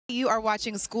You are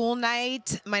watching School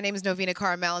Night. My name is Novena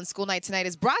Carmel, and School Night tonight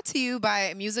is brought to you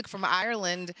by Music from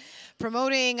Ireland,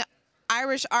 promoting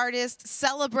Irish artists,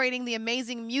 celebrating the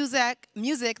amazing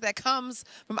music that comes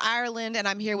from Ireland. And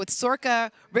I'm here with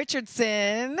Sorcha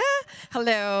Richardson. Hello.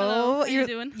 Hello. How you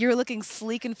doing? You're looking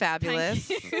sleek and fabulous.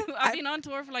 Thank you. I've been on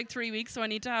tour for like 3 weeks, so I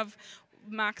need to have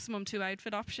maximum 2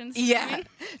 outfit options. Yeah.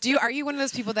 Are you one of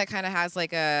those people that kind of has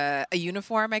like a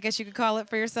uniform, I guess you could call it,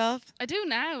 for yourself? I do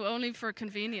now, only for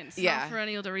convenience, yeah. not for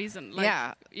any other reason. Like,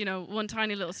 yeah. You know, one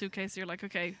tiny little suitcase, you're like,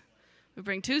 okay, we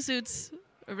bring 2 suits,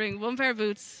 we bring 1 pair of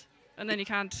boots, and then you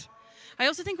can't. I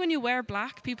also think when you wear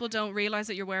black, people don't realize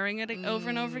that you're wearing it over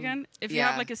and over again. If you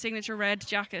have like a signature red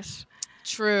jacket.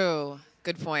 True.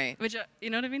 Good point. Which,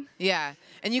 you know what I mean? Yeah.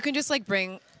 And you can just like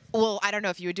bring, well, I don't know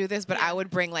if you would do this, but I would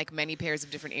bring like many pairs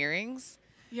of different earrings.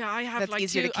 Yeah, I have That's like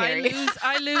easier 2. to carry.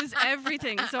 I lose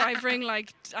everything. So I bring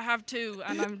like, I have 2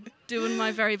 and I'm doing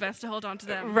my very best to hold on to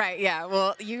them. Right, yeah.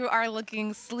 Well, you are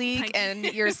looking sleek and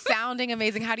you're sounding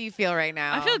amazing. How do you feel right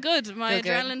now? I feel good. My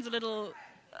adrenaline's a little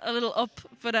up,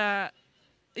 but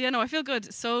yeah, no, I feel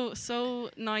good. So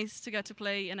nice to get to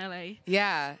play in LA.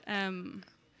 Yeah.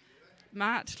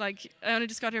 Matt, like I only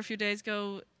just got here a few days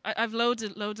ago. I've loads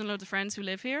and loads of friends who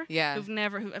live here. Yeah.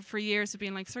 Who for years have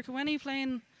been like, Sorcha, when are you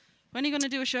playing? When are you going to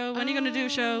do a show? When are you going to do a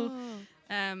show?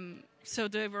 So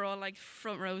they were all like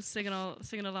front rows singing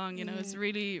along. You know, it's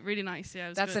really nice. Yeah, it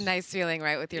was That's good. a nice feeling,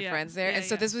 right, with your friends there. Yeah, and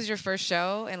so this was your first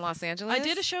show in Los Angeles? I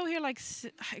did a show here like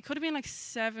it could have been like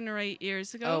 7 or 8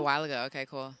 years ago. Oh, a while ago. Okay,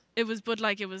 cool. It was, but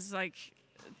like it was like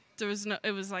there was no.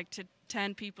 It was like to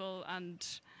 10 people, and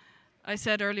I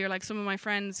said earlier, like some of my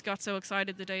friends got so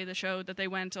excited the day of the show that they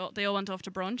all went off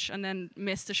to brunch and then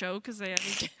missed the show because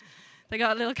they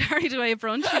got a little carried away at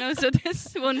brunch, you know. So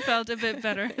this one felt a bit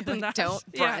better than that. Don't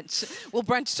brunch. Yeah. We'll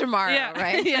brunch tomorrow,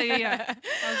 right? yeah.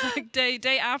 I was like,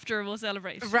 day after we'll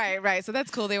celebrate. Right. So that's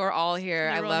cool. They were all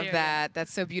here. I love that. Yeah.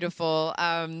 That's so beautiful.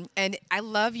 And I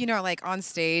love, you know, like on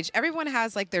stage, everyone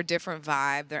has like their different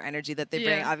vibe, their energy that they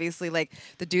bring. Obviously, like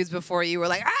the dudes before you were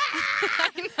like, ah!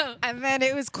 I know. And then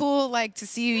it was cool, like to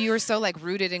see you. You were so like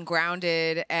rooted and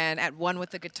grounded, and at one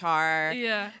with the guitar.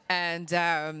 Yeah.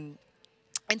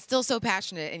 And still so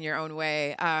passionate in your own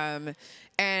way.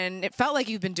 And it felt like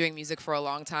you've been doing music for a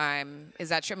long time. Is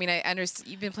that true? I mean, I understand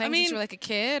you've been playing since you were like a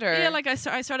kid, or? Yeah, like I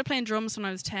started playing drums when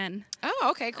I was 10. Oh,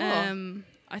 okay, cool.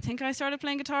 I think I started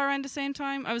playing guitar around the same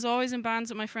time. I was always in bands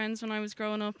with my friends when I was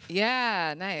growing up.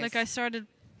 Yeah, nice. Like I started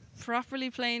properly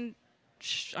playing,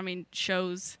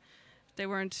 shows. They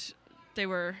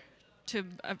were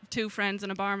 2 friends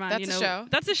and a barman. That's you know. a show.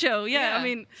 That's a show. Yeah. I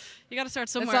mean, you got to start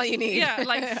somewhere. That's all you need. Yeah,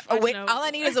 like all I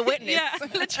need is a witness. Yeah,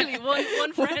 literally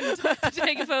one friend to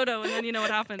take a photo, and then you know what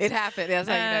happened. It happened. That's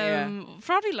how you know. Yeah.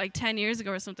 Probably like 10 years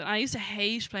ago or something. I used to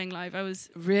hate playing live. I was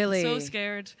really so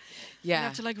scared. Yeah. You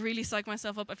have to like really psych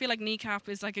myself up. I feel like Kneecap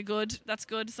is like that's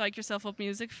good psych yourself up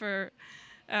music for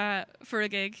a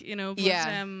gig, you know. But,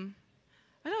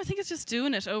 I don't know. I think it's just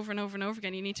doing it over and over and over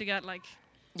again. You need to get like.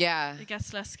 Yeah. It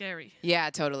gets less scary. Yeah,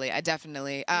 totally. I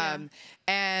definitely. And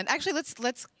actually,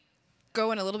 let's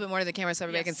go in a little bit more to the camera so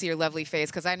everybody can see your lovely face,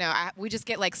 because I know we just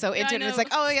get like so into it. And it's like,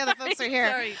 oh yeah, the folks are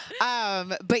here.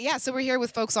 Sorry. But yeah, so we're here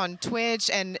with folks on Twitch,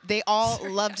 and they all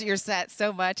loved your set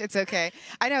so much. It's okay.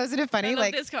 I know, isn't it funny? I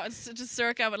like this it's just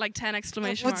Sorcha with like 10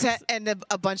 exclamation marks. And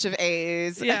a bunch of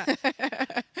A's. Yeah.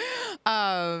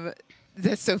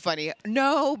 That's so funny.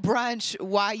 No brunch.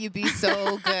 Why you be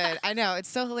so good? I know, it's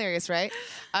so hilarious, right?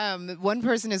 One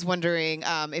person is wondering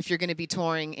if you're going to be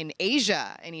touring in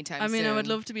Asia anytime soon. I mean, I would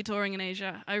love to be touring in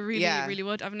Asia. I really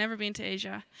would. I've never been to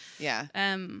Asia. Yeah.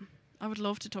 I would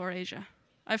love to tour Asia.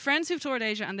 I have friends who've toured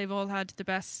Asia and they've all had the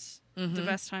best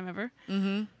time ever.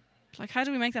 Mm-hmm. Like, how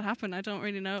do we make that happen? I don't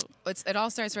really know. It all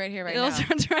starts right here, It all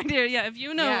starts right here. Yeah. If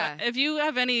you know, if you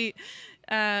have any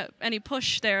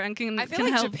push there and can I feel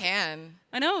like help. Japan.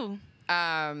 I know.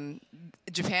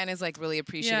 Japan is like really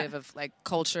appreciative of like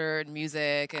culture and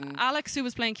music. And Alex, who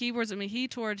was playing keyboards with me, he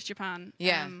toured Japan.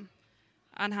 Yeah.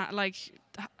 And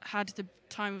had the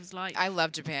time of his life. I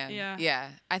love Japan. Yeah. Yeah.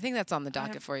 I think that's on the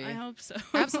docket for you. I hope so.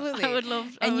 Absolutely. I would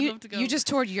love to go. You just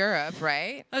toured Europe,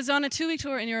 right? I was on a 2-week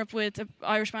tour in Europe with an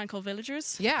Irish band called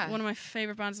Villagers. Yeah. One of my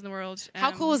favorite bands in the world.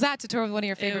 How cool was that to tour with one of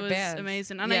your favorite bands? It was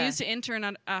amazing. And I used to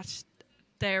intern at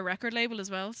their record label as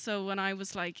well. So when I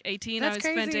was like 18, I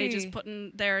spent ages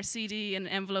putting their CD in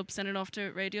envelopes, sending it off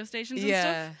to radio stations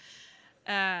and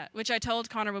stuff. Which I told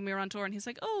Connor when we were on tour, and he's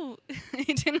like, oh,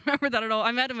 he didn't remember that at all.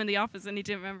 I met him in the office and he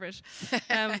didn't remember it.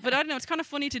 But I don't know, it's kind of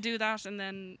funny to do that and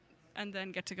then and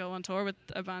then get to go on tour with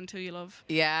a band who you love.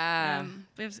 Yeah.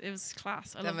 It was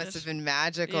class. I That loved must it. have been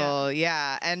magical.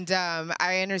 Yeah. And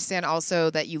I understand also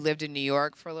that you lived in New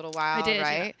York for a little while, I did,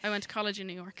 right? yeah. I went to college in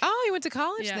New York. Oh, you went to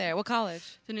college Yeah. there. What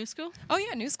college? The New School? Oh,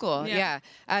 yeah, New School. Yeah. Yeah.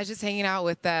 I was just hanging out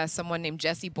with someone named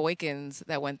Jesse Boykins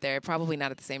that went there. Probably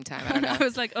not at the same time. I don't know. I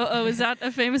was like, oh, is that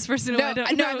a famous person who I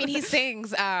don't know? No, I mean, he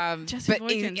sings. Jesse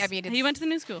Boykins. I mean, he went to the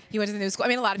New School. He went to the New School. I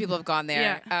mean, a lot of people have gone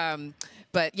there. Yeah.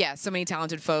 But yeah, so many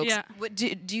talented folks. Yeah.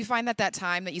 Do you find that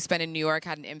time that you spent in New York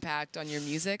had an impact on your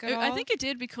music at all? I think it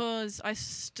did because I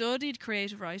studied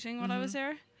creative writing while I was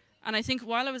there. And I think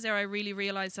while I was there, I really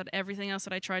realized that everything else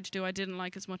that I tried to do, I didn't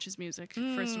like as much as music,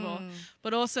 first of all.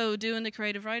 But also doing the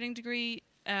creative writing degree,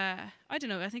 I don't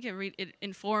know, I think it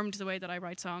informed the way that I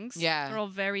write songs. Yeah. They're all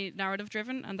very narrative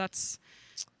driven, and that's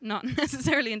not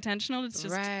necessarily intentional. It's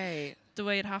just the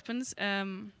way it happens.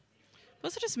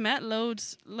 Also just met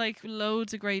loads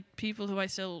of great people who I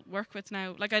still work with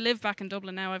now. Like I live back in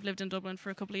Dublin now. I've lived in Dublin for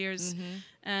a couple of years.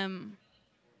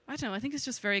 I don't know. I think it's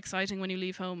just very exciting when you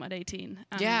leave home at 18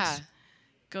 and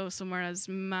go somewhere as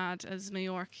mad as New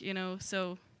York, you know.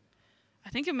 So I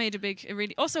think it made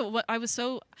also I was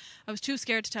too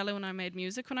scared to tell anyone I made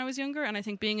music when I was younger, and I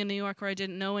think being in New York where I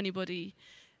didn't know anybody,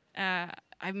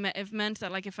 it meant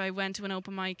that like if I went to an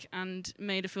open mic and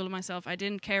made a fool of myself, I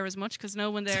didn't care as much because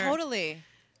no one there. Totally.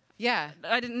 Yeah.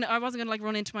 I wasn't gonna like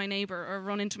run into my neighbor or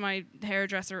run into my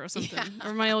hairdresser or something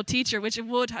or my old teacher, which it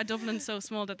would. Dublin's so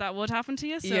small that would happen to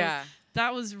you. So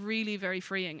that was really very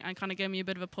freeing and kind of gave me a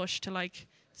bit of a push to like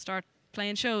start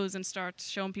playing shows and start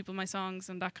showing people my songs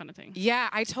and that kind of thing. Yeah,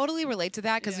 I totally relate to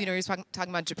that because, you know, you're talking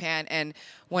about Japan. And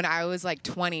when I was like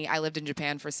 20, I lived in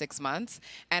Japan for 6 months.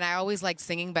 And I always liked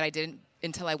singing, but I didn't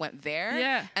until I went there.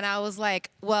 Yeah. And I was like,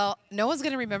 well, no one's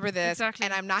going to remember this. Exactly.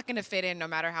 And I'm not going to fit in no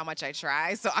matter how much I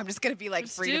try. So I'm just going to be like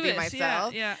free to be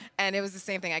myself. Yeah. And it was the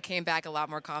same thing. I came back a lot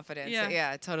more confident. Yeah. So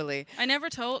yeah, totally. I never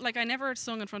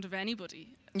sung in front of anybody.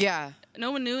 Yeah.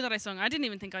 No one knew that I sung. I didn't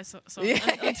even think I sung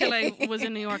until I was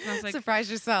in New York. And I was like,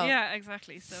 surprise yourself. Yeah,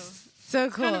 exactly. So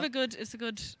cool. Kind of a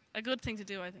good thing to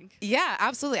do, I think. Yeah,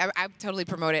 absolutely. I totally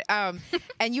promote it.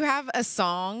 And you have a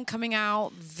song coming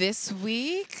out this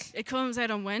week. It comes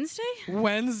out on Wednesday.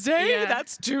 Wednesday? Yeah.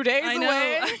 That's 2 days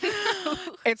away. I know.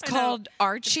 It's called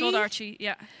Archie. It's called Archie.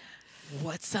 Yeah.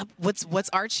 What's up? What's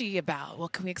Archie about?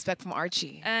 What can we expect from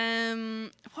Archie?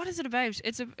 What is it about?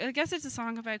 I guess it's a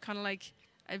song about kind of like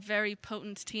a very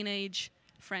potent teenage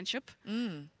friendship.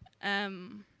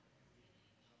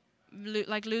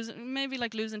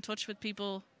 Losing touch with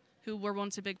people who were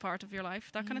once a big part of your life,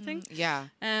 that kind of thing. Yeah.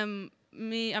 I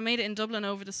made it in Dublin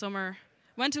over the summer.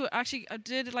 I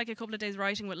did like a couple of days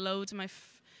writing with loads of my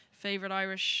favorite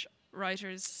Irish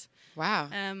writers. Wow.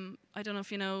 I don't know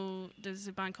if you know, there's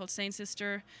a band called Saint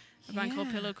Sister, a band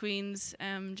called Pillow Queens,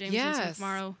 James and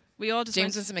McMorrow. We all just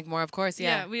James and McMorrow, of course,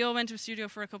 yeah. Yeah, we all went to a studio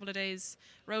for a couple of days,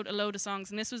 wrote a load of songs,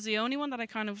 and this was the only one that I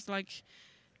kind of like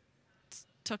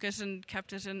took it and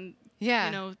kept it and you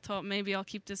know, thought maybe I'll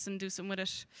keep this and do something with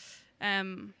it.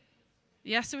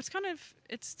 So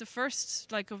it's the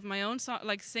first like of my own song,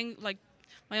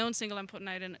 my own single I'm putting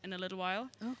out in a little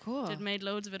while. Oh, cool. Made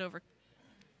loads of it over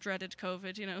dreaded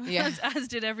COVID, you know, Yeah. as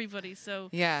did everybody. So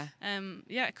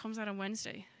it comes out on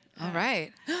Wednesday. All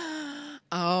right.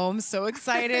 Oh, I'm so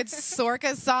excited.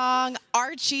 Sorcha's song,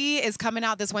 Archie, is coming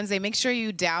out this Wednesday. Make sure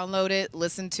you download it,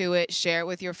 listen to it, share it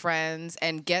with your friends,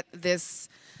 and get this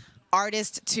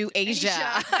artist to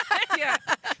Asia. Yeah,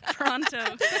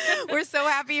 pronto. We're so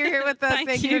happy you're here with us.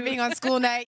 Thank you for being on School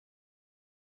Night.